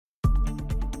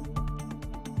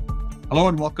Hello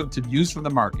and welcome to Views from the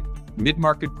Market,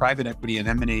 mid-market private equity and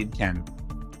M&A in Canada.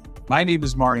 My name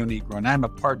is Mario Negro and I'm a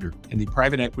partner in the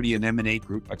private equity and M&A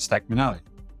group at Magnani.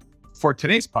 For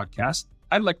today's podcast,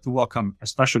 I'd like to welcome our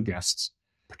special guests,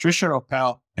 Patricia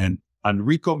Riopel and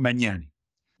Enrico Magnani.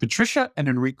 Patricia and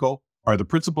Enrico are the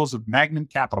principals of Magnum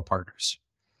Capital Partners.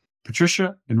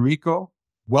 Patricia, Enrico,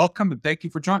 welcome and thank you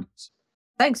for joining us.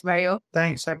 Thanks, Mario.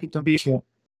 Thanks. Happy to be here.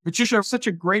 Patricia, such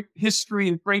a great history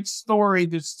and great story.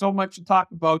 There's so much to talk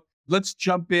about. Let's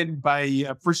jump in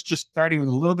by first just starting with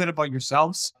a little bit about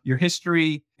yourselves, your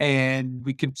history, and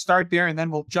we can start there and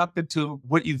then we'll jump into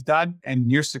what you've done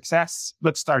and your success.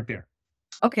 Let's start there.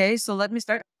 Okay, so let me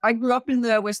start. I grew up in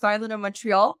the West Island of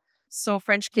Montreal, so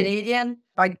French-Canadian.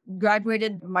 I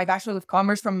graduated my Bachelor of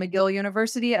Commerce from McGill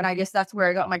University, and I guess that's where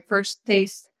I got my first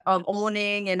taste of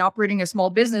owning and operating a small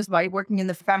business by working in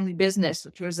the family business,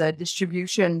 which was a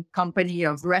distribution company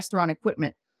of restaurant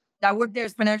equipment. I worked there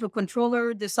as financial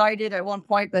controller, decided at one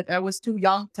point that I was too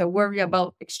young to worry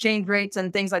about exchange rates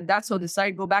and things like that, so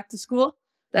decided to go back to school.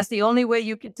 That's the only way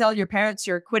you could tell your parents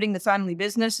you're quitting the family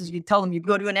business is you tell them you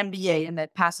go to an MBA and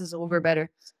that passes over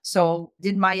better. So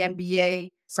did my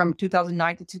MBA from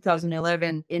 2009 to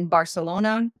 2011 in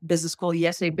Barcelona, business school,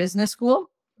 ESA Business School.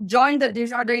 Joined the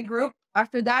Desjardins Group.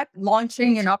 After that,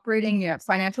 launching and operating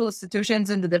financial institutions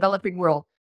in the developing world.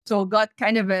 So got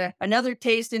kind of another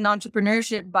taste in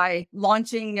entrepreneurship by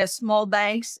launching small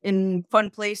banks in fun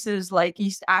places like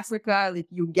East Africa, like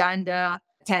Uganda,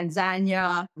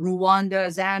 Tanzania, Rwanda,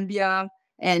 Zambia,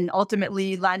 and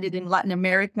ultimately landed in Latin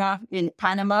America, in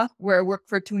Panama, where I worked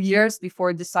for 2 years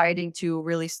before deciding to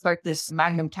really start this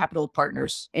Magnum Capital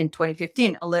Partners in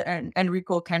 2015. I'll let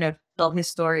Enrico kind of tell his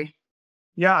story.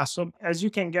 Yeah, so as you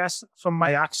can guess from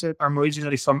my accent, I'm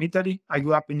originally from Italy. I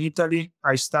grew up in Italy.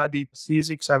 I studied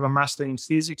physics. I have a master in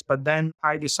physics, but then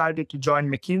I decided to join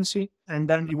McKinsey. And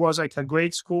then it was like a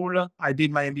great school. I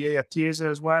did my MBA at TSA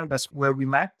as well. That's where we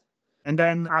met. And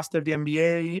then after the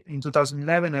MBA in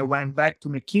 2011, I went back to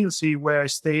McKinsey where I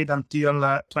stayed until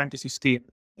 2016.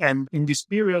 And in this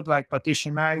period, like Patricia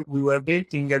and I, we were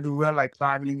dating and we were like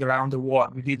traveling around the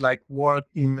world. We did like work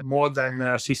in more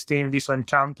than 16 different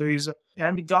countries.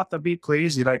 And it got a bit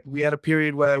crazy. Like we had a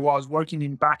period where I was working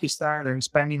in Pakistan and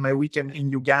spending my weekend in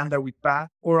Uganda with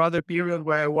Pat, or other period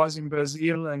where I was in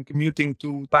Brazil and commuting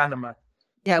to Panama.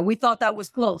 Yeah, we thought that was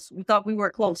close. We thought we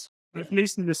were close. At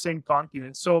least in the same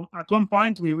continent. So at one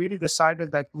point, we really decided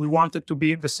that we wanted to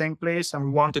be in the same place and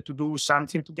we wanted to do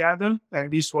something together. And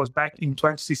this was back in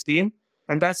 2016.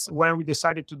 And that's when we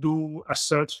decided to do a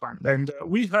search fund. And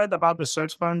we heard about the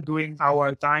search fund during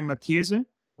our time at TSA.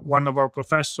 One of our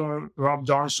professors, Rob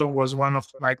Johnson, was one of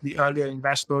like the earlier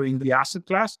investors in the asset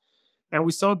class. And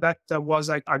we thought that was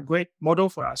like a great model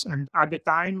for us. And at the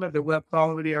time, there were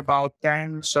probably about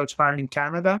 10 search funds in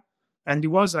Canada. And it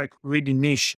was like really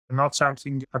niche, not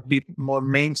something a bit more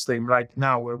mainstream like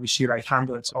now where we see like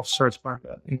hundreds of search funds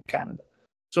in Canada.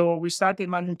 So we started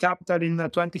Magnum Capital in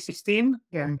 2016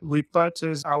 and we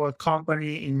purchased our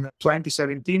company in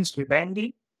 2017,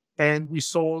 Scribendi, and we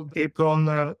sold April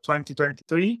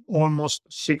 2023, almost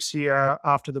 6 years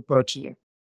after the purchasing.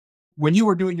 When you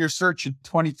were doing your search in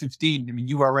 2015, I mean,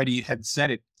 you already had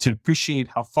said it to appreciate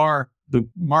how far the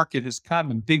market has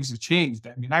come and things have changed.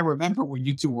 I mean, I remember when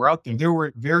you two were out there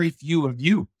were very few of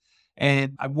you.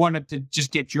 And I wanted to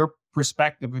just get your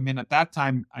perspective. I mean, at that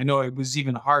time, I know it was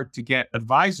even hard to get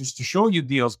advisors to show you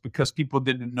deals because people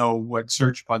didn't know what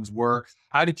search funds were.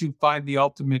 How did you find the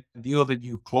ultimate deal that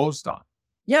you closed on?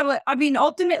 Yeah, but I mean,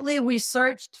 ultimately, we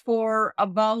searched for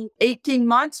about 18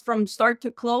 months from start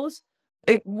to close.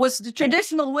 It was the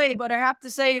traditional way, but I have to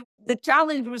say the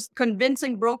challenge was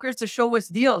convincing brokers to show us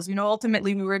deals. You know,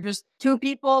 ultimately, we were just two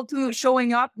people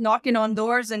showing up, knocking on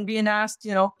doors and being asked,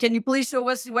 you know, can you please show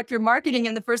us what you're marketing?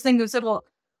 And the first thing they said, well,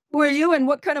 who are you and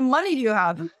what kind of money do you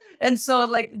have? And so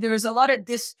like there was a lot of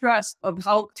distrust of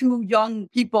how two young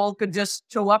people could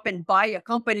just show up and buy a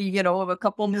company, you know, of a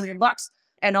couple $1 million.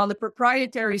 And on the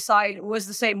proprietary side, it was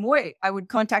the same way. I would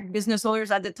contact business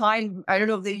owners at the time. I don't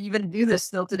know if they even do this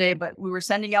still today, but we were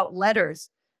sending out letters.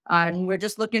 And we're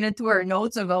just looking into our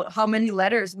notes about how many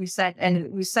letters we sent.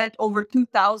 And we sent over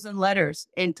 2,000 letters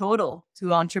in total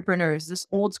to entrepreneurs, this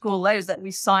old school letters that we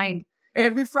signed.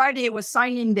 Every Friday, it was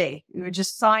signing day. We would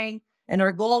just sign. And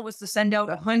our goal was to send out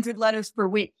 100 letters per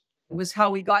week. It was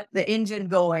how we got the engine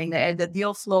going and the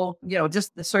deal flow, you know,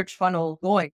 just the search funnel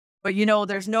going. But, you know,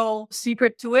 there's no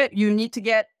secret to it. You need to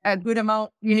get a good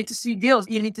amount. You need to see deals.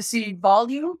 You need to see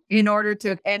volume in order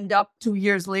to end up 2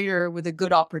 years later with a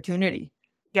good opportunity.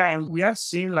 Yeah, and we have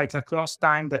seen like across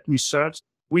time that we searched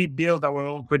we build our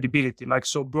own credibility. Like,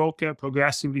 so broker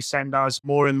progressively send us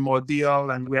more and more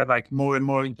deal, and we have like more and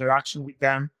more interaction with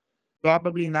them.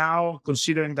 Probably now,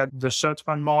 considering that the search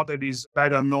fund model is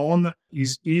better known,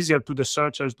 is easier to the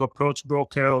searchers to approach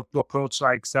broker or to approach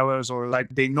like sellers, or like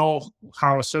they know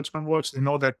how a search fund works. They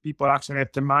know that people actually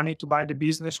have the money to buy the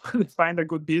business when they find a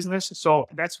good business. So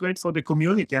that's great for the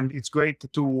community. And it's great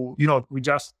to, we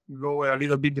just lower a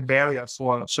little bit the barrier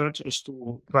for searchers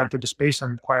to enter the space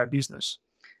and acquire business.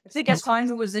 I think at times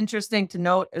it was interesting to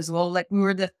note as well, like we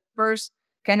were the first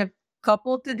kind of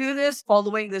couple to do this,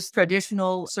 following this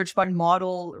traditional search fund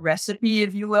model recipe,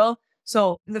 if you will.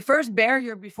 So the first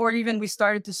barrier before even we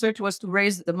started to search was to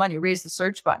raise the money, raise the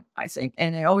search fund, I think.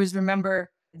 And I always remember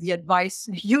the advice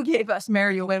you gave us,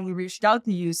 Mario, when we reached out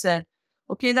to you, said,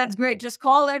 okay, that's great. Just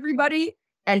call everybody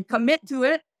and commit to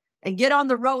it and get on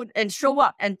the road and show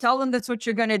up and tell them that's what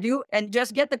you're going to do and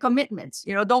just get the commitments.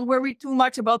 Don't worry too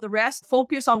much about the rest.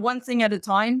 Focus on one thing at a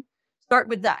time. Start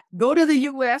with that. Go to the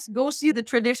US, go see the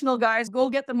traditional guys, go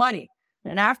get the money.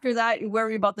 And after that, you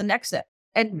worry about the next step.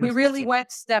 And we really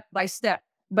went step by step.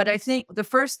 But I think the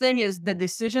first thing is the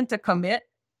decision to commit.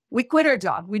 We quit our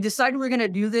job. We decided we're going to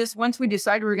do this. Once we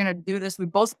decided we're going to do this, we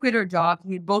both quit our job.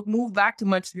 We both moved back to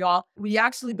Montreal. We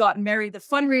actually got married. The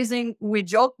fundraising, we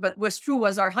joked, but was true,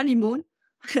 was our honeymoon.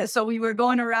 So we were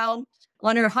going around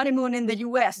on our honeymoon in the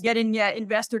US, getting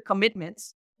investor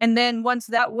commitments. And then once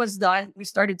that was done, we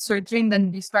started searching,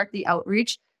 then we start the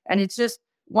outreach. And it's just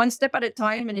one step at a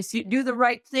time. And if you do the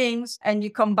right things and you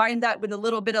combine that with a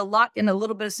little bit of luck and a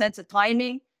little bit of sense of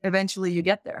timing, eventually you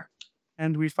get there.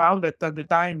 And we found that at the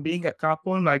time, being a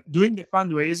couple, like doing the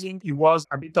fundraising, it was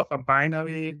a bit of a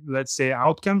binary, let's say,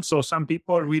 outcome. So some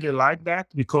people really like that,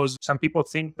 because some people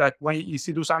think that if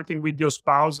you do something with your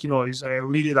spouse, it's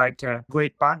really like a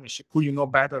great partnership. Who you know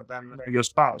better than your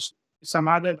spouse? Some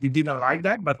other, we didn't like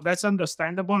that, but that's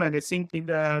understandable. And I think in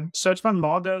the search fund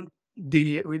model,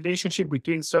 the relationship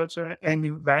between searcher and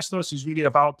investors is really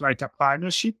about like a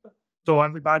partnership. So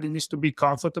everybody needs to be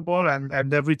comfortable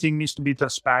and everything needs to be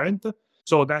transparent.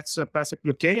 So that's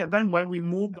perfectly okay. And then when we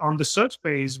moved on the search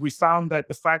phase, we found that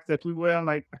the fact that we were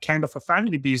like a kind of a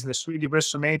family business really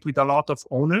resonated with a lot of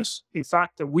owners. In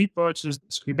fact, we purchased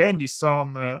Scribendi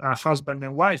from a husband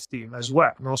and wife team as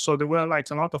well. So there were like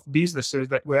a lot of businesses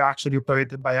that were actually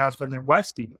operated by husband and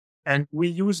wife team. And we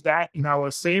use that in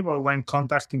our favor when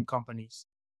contacting companies.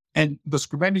 And the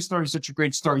Scribendi story is such a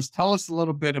great story. Tell us a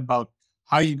little bit about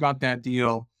how you got that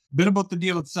deal, a bit about the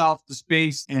deal itself, the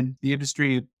space, and the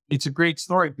industry. It's a great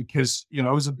story because, it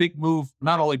was a big move,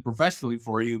 not only professionally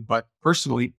for you, but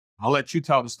personally. I'll let you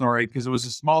tell the story because it was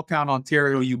a small town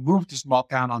Ontario. You moved to small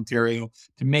town Ontario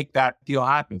to make that deal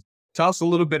happen. Tell us a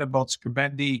little bit about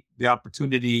Scribendi, the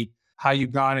opportunity, how you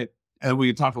got it, and we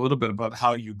can talk a little bit about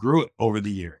how you grew it over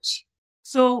the years.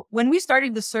 So when we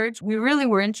started the search, we really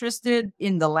were interested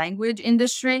in the language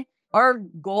industry. Our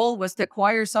goal was to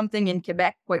acquire something in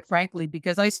Quebec, quite frankly,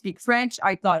 because I speak French.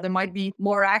 I thought there might be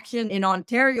more action in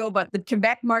Ontario, but the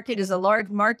Quebec market is a large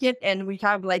market and we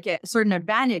have like a certain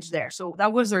advantage there. So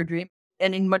that was our dream.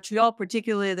 And in Montreal,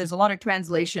 particularly, there's a lot of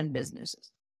translation businesses.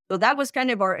 So that was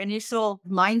kind of our initial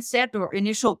mindset or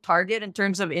initial target in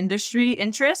terms of industry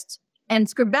interests. And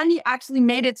Scribendi actually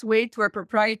made its way to our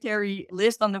proprietary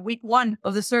list on the week one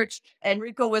of the search.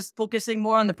 Enrico was focusing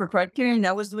more on the proprietary and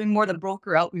I was doing more the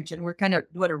broker outreach. And we're kind of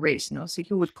doing a race, see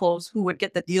who would close, who would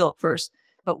get the deal first.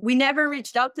 But we never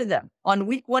reached out to them on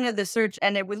week one of the search.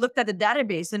 And then we looked at the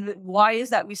database. And why is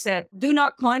that? We said, do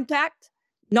not contact,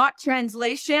 not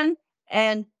translation,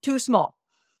 and too small.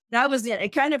 That was it. I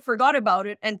kind of forgot about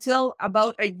it until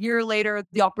about a year later,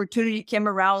 the opportunity came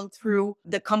around through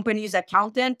the company's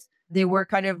accountant. They were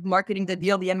kind of marketing the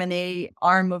deal. The M&A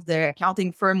arm of the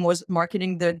accounting firm was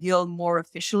marketing the deal more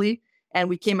officially. And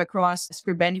we came across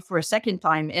Scribendi for a second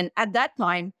time. And at that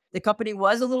time, the company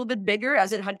was a little bit bigger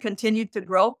as it had continued to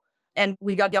grow. And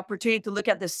we got the opportunity to look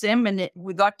at the SIM and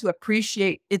we got to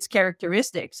appreciate its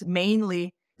characteristics,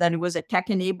 mainly that it was a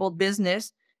tech-enabled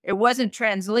business. It wasn't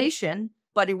translation,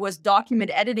 but it was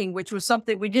document editing, which was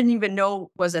something we didn't even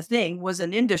know was a thing, was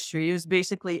an industry. It was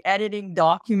basically editing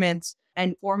documents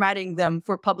and formatting them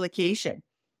for publication.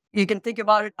 You can think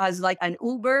about it as like an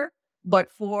Uber,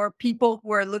 but for people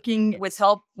who are looking with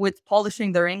help with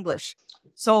polishing their English.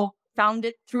 So found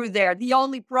it through there. The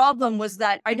only problem was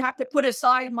that I'd have to put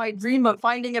aside my dream of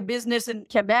finding a business in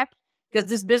Quebec because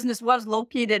this business was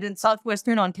located in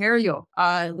southwestern Ontario,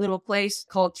 a little place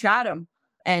called Chatham,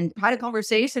 and had a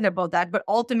conversation about that. But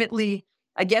ultimately,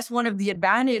 I guess one of the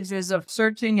advantages of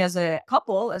searching as a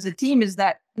couple, as a team, is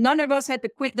that none of us had to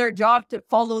quit their job to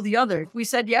follow the other. If we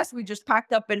said yes, we just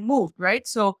packed up and moved, right?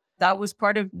 So that was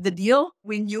part of the deal.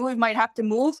 We knew we might have to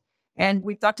move and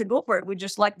we thought to go for it. We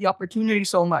just liked the opportunity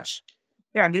so much.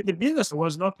 Yeah, and the business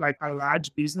was not like a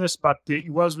large business, but it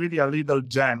was really a little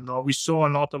gem. No? We saw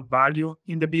a lot of value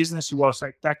in the business. It was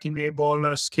like tech-enabled,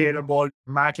 scalable.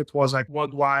 Market was like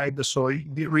worldwide, so it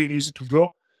really easy to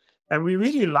grow. And we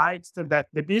really liked that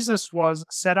the business was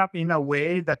set up in a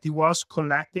way that it was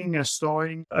collecting and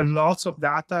storing lots of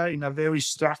data in a very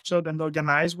structured and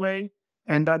organized way.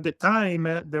 And at the time,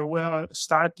 they were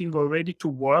starting already to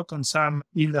work on some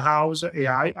in-house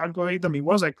AI algorithm. It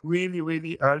was like really,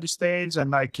 really early stage and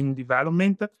like in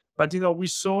development. But, we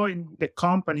saw in the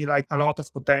company like a lot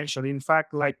of potential. In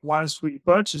fact, like once we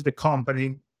purchased the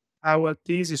company, our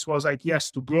thesis was like,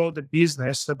 yes, to grow the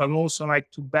business, but also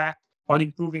like to back on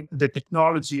improving the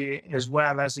technology as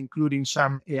well as including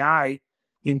some AI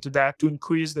into that to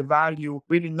increase the value,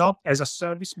 really not as a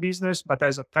service business, but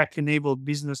as a tech-enabled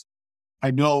business. I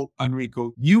know,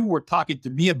 Enrico, you were talking to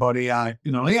me about AI.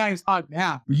 AI is hot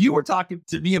now. You were talking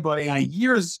to me about AI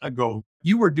years ago.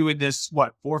 You were doing this,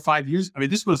 4 or 5 years? I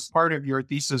mean, this was part of your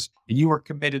thesis and you were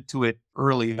committed to it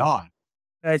early on.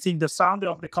 I think the founder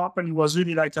of the company was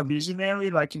really like a visionary,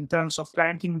 like in terms of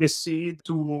planting the seed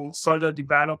to further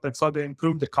develop and further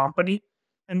improve the company.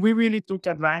 And we really took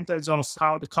advantage of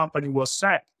how the company was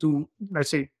set to,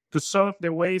 let's say, to surf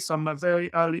the waves from a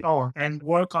very early on and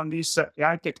work on these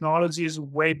AI technologies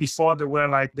way before they were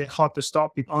like the hottest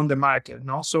topic on the market.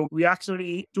 No? So we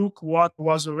actually took what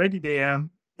was already there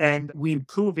and we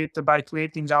improve it by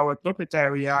creating our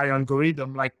proprietary AI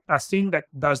algorithm, like a thing that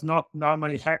does not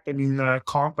normally happen in a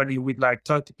company with like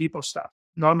 30 people staff.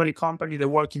 Normally companies that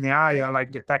work in AI are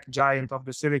like the tech giant of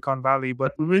the Silicon Valley,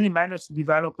 but we really managed to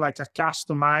develop like a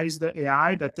customized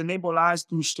AI that enable us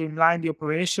to streamline the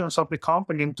operations of the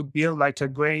company and to build like a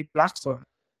great platform.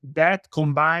 That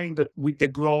combined with the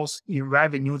growth in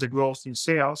revenue, the growth in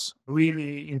sales,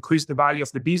 really increased the value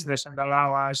of the business and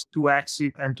allow us to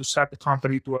exit and to set the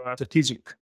company to a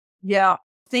strategic. Yeah.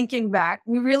 Thinking back,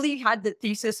 we really had the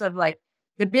thesis of like,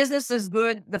 the business is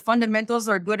good. The fundamentals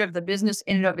are good of the business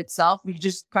in and of itself. We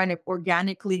just kind of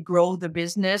organically grow the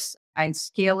business and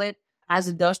scale it as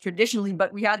it does traditionally.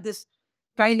 But we had this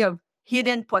kind of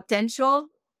hidden potential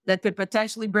that could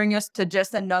potentially bring us to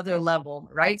just another level,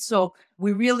 right? So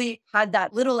we really had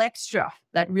that little extra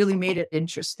that really made it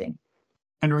interesting.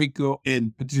 Enrico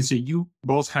and Patricia, you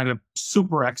both had a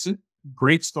super exit,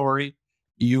 great story.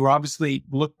 You obviously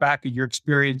look back at your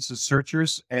experience as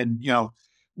searchers and,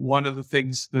 one of the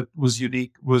things that was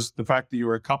unique was the fact that you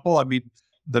were a couple. I mean,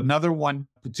 another one,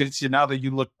 Patricia, now that you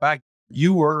look back,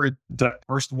 you were the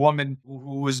first woman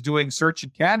who was doing search in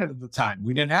Canada at the time.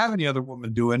 We didn't have any other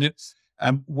woman doing it.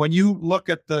 When you look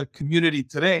at the community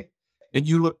today and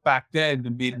you look back then, I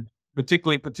mean,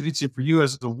 particularly Patricia, for you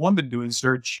as a woman doing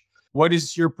search, what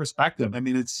is your perspective? I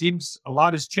mean, it seems a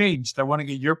lot has changed. I want to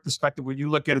get your perspective when you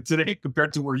look at it today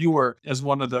compared to where you were as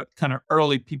one of the kind of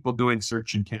early people doing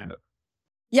search in Canada.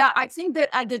 Yeah, I think that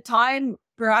at the time,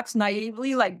 perhaps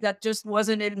naively, like that just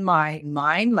wasn't in my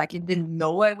mind. Like I didn't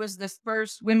know I was this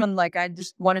first woman. Like I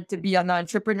just wanted to be an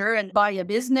entrepreneur and buy a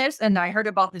business. And I heard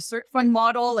about the search fund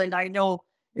model and I know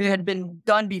it had been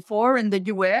done before in the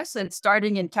US and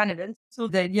starting in Canada. So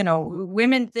the,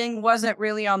 women thing wasn't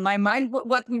really on my mind. But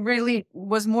what really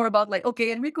was more about like,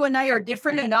 okay, Enrico and I are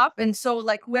different enough. And so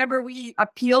like whoever we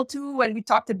appeal to when we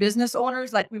talk to business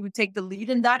owners, like we would take the lead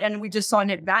in that. And we just saw an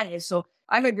advantage. So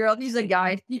I'm a girl, he's a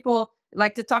guy. People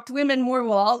like to talk to women more.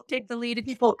 Well, I'll take the lead. If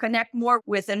people connect more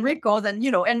with Enrico, then,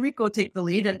 Enrico take the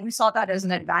lead. And we saw that as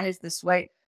an advantage this way.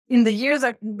 In the years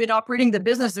I've been operating the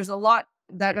business, there's a lot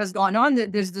that has gone on.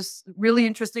 There's this really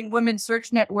interesting women's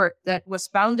search network that was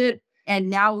founded and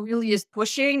now really is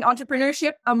pushing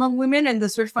entrepreneurship among women and the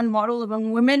search fund model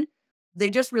among women. They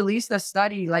just released a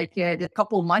study like a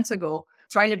couple months ago,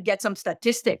 trying to get some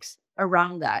statistics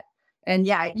around that. And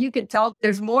yeah, you can tell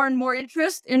there's more and more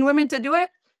interest in women to do it,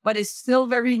 but it's still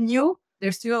very new.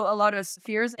 There's still a lot of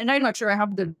fears. And I'm not sure I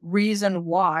have the reason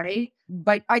why,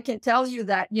 but I can tell you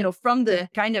that, from the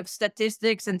kind of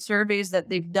statistics and surveys that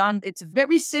they've done, it's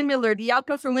very similar. The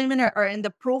outcomes for women are in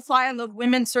the profile of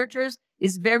women searchers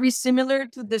is very similar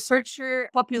to the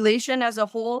searcher population as a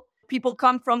whole. People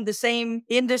come from the same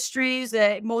industries.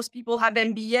 Most people have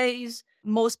MBAs.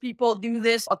 Most people do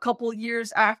this a couple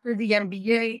years after the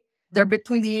MBA. They're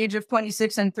between the age of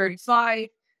 26 and 35.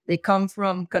 They come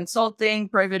from consulting,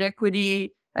 private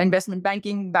equity, investment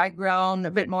banking background,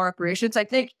 a bit more operations. I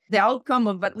think the outcome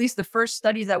of at least the first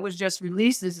study that was just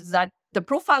released is that the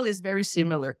profile is very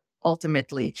similar,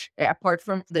 ultimately, apart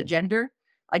from the gender.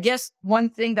 I guess one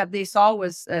thing that they saw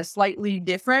was slightly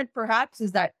different, perhaps,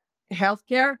 is that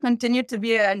healthcare continued to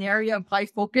be an area of high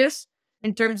focus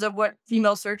in terms of what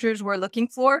female searchers were looking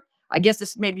for. I guess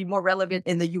this may be more relevant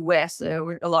in the US,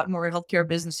 where a lot more healthcare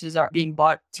businesses are being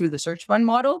bought through the search fund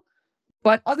model.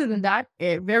 But other than that,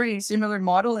 a very similar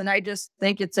model. And I just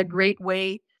think it's a great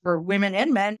way for women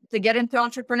and men to get into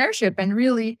entrepreneurship and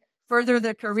really further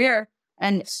their career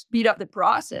and speed up the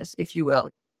process, if you will.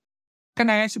 Can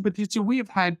I ask you, Patricia, we have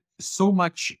had so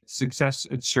much success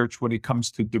in search when it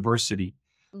comes to diversity,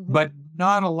 but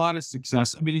not a lot of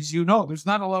success. I mean, as you know, there's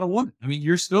not a lot of women. I mean,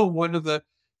 you're still one of the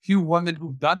few women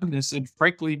who've done this. And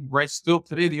frankly, right still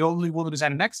today, the only woman who's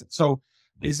had an exit. So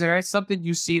is there something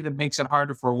you see that makes it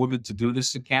harder for a woman to do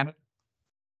this in Canada?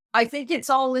 I think it's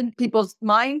all in people's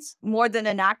minds more than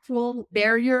an actual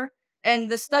barrier. And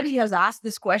the study has asked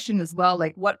this question as well,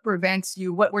 like what prevents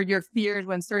you? What were your fears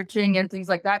when searching and things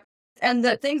like that? And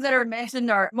the things that are mentioned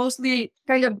are mostly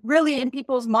kind of really in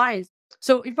people's minds.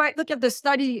 So if I look at the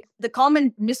study, the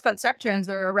common misconceptions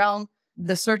are around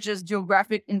the search's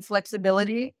geographic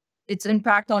inflexibility, its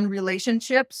impact on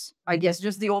relationships, I guess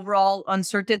just the overall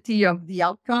uncertainty of the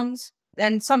outcomes.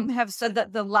 And some have said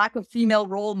that the lack of female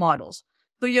role models.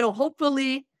 So,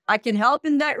 hopefully I can help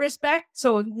in that respect.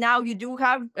 So now you do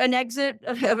have an exit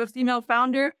of a female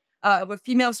founder, of a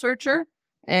female searcher.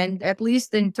 And at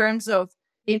least in terms of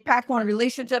impact on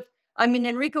relationships, I mean,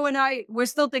 Enrico and I, we're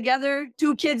still together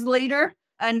 2 kids later,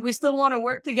 and we still want to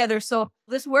work together. So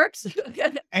this works.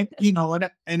 And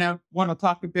I want to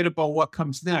talk a bit about what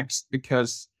comes next,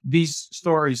 because these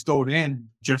stories don't end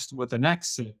just with an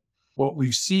exit. What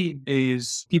we've seen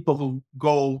is people who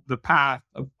go the path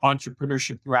of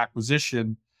entrepreneurship through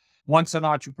acquisition. Once an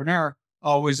entrepreneur,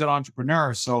 always an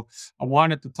entrepreneur. So I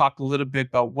wanted to talk a little bit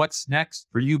about what's next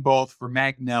for you both, for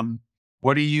Magnum.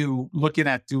 What are you looking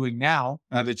at doing now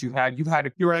that you've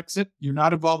had your exit? You're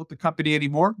not involved with the company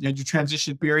anymore. You had your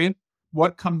transition period.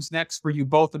 What comes next for you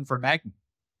both and for Magnum?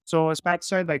 So as Pat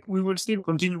said, we will still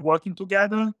continue working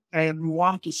together, and we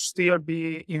want to still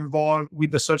be involved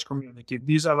with the search community.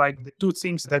 These are the 2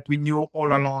 things that we knew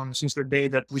all along since the day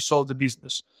that we sold the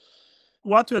business.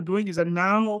 What we're doing is that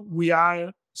now we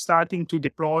are starting to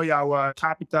deploy our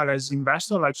capital as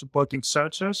investors, like supporting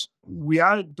searchers. We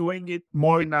are doing it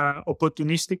more in an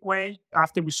opportunistic way.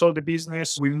 After we sold the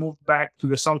business, we moved back to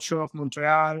the south shore of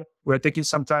Montreal. We're taking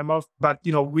some time off, but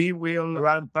we will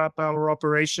ramp up our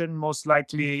operation most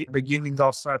likely beginning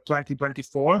of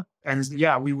 2024. And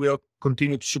we will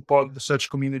continue to support the search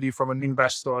community from an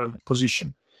investor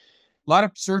position. A lot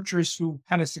of searchers who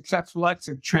had a successful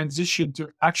exit transition to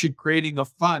actually creating a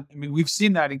fund. I mean, we've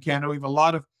seen that in Canada. We have a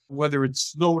lot of, whether it's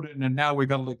Snowden and now we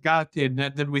got Legate, and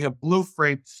then we have Blue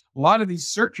Frame. A lot of these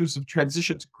searchers have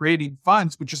transitioned to creating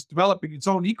funds, which is developing its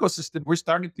own ecosystem. We're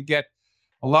starting to get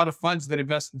a lot of funds that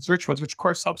invest in search funds, which of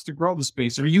course helps to grow the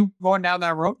space. Are you going down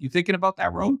that road? You thinking about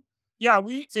that road? Yeah,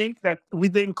 we think that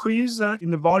with the increase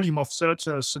in the volume of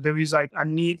searchers, there is a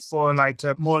need for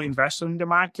more investors in the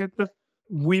market.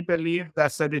 We believe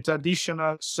that the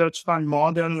traditional search fund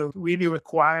model really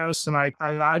requires a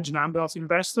large number of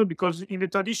investors, because in the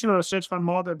traditional search fund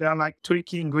model, there are 3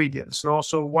 key ingredients.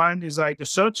 So one is the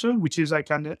searcher, which is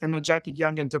an energetic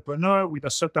young entrepreneur with a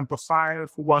certain profile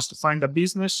who wants to find a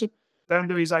business. Then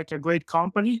there is a great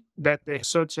company that the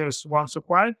searchers want to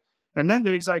acquire. And then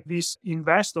there is these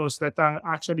investors that are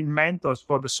actually mentors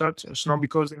for the searchers,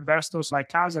 because investors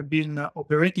like us have been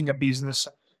operating a business,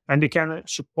 and they can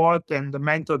support and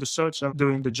mentor the searcher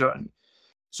during the journey.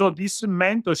 So this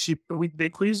mentorship, with the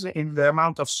increase in the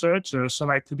amount of searchers,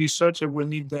 this searcher will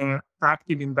need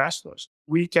active investors.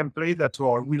 We can play that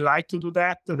role. We like to do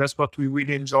that. That's what we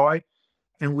really enjoy.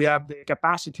 And we have the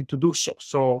capacity to do so.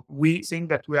 So we think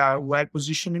that we are well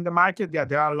positioned in the market. Yeah,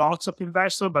 there are lots of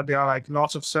investors, but there are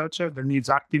lots of searchers that needs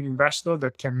active investors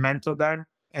that can mentor them,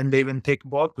 and they even take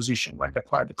board position when they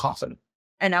acquire the company.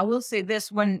 And I will say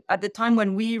this, at the time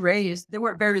when we raised, there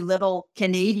were very little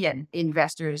Canadian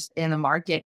investors in the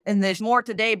market. And there's more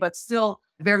today, but still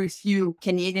very few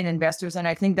Canadian investors. And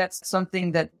I think that's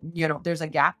something that, there's a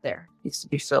gap there. Needs to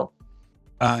be filled.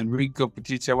 Enrico,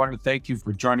 Patricia, I want to thank you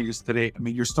for joining us today. I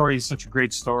mean, your story is such a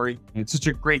great story. It's such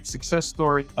a great success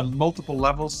story on multiple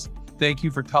levels. Thank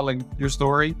you for telling your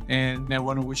story. And I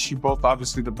want to wish you both,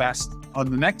 obviously, the best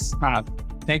on the next path.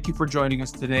 Thank you for joining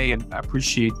us today, and I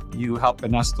appreciate you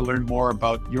helping us to learn more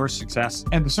about your success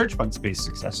and the search fund space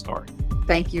success story.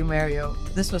 Thank you, Mario.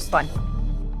 This was fun.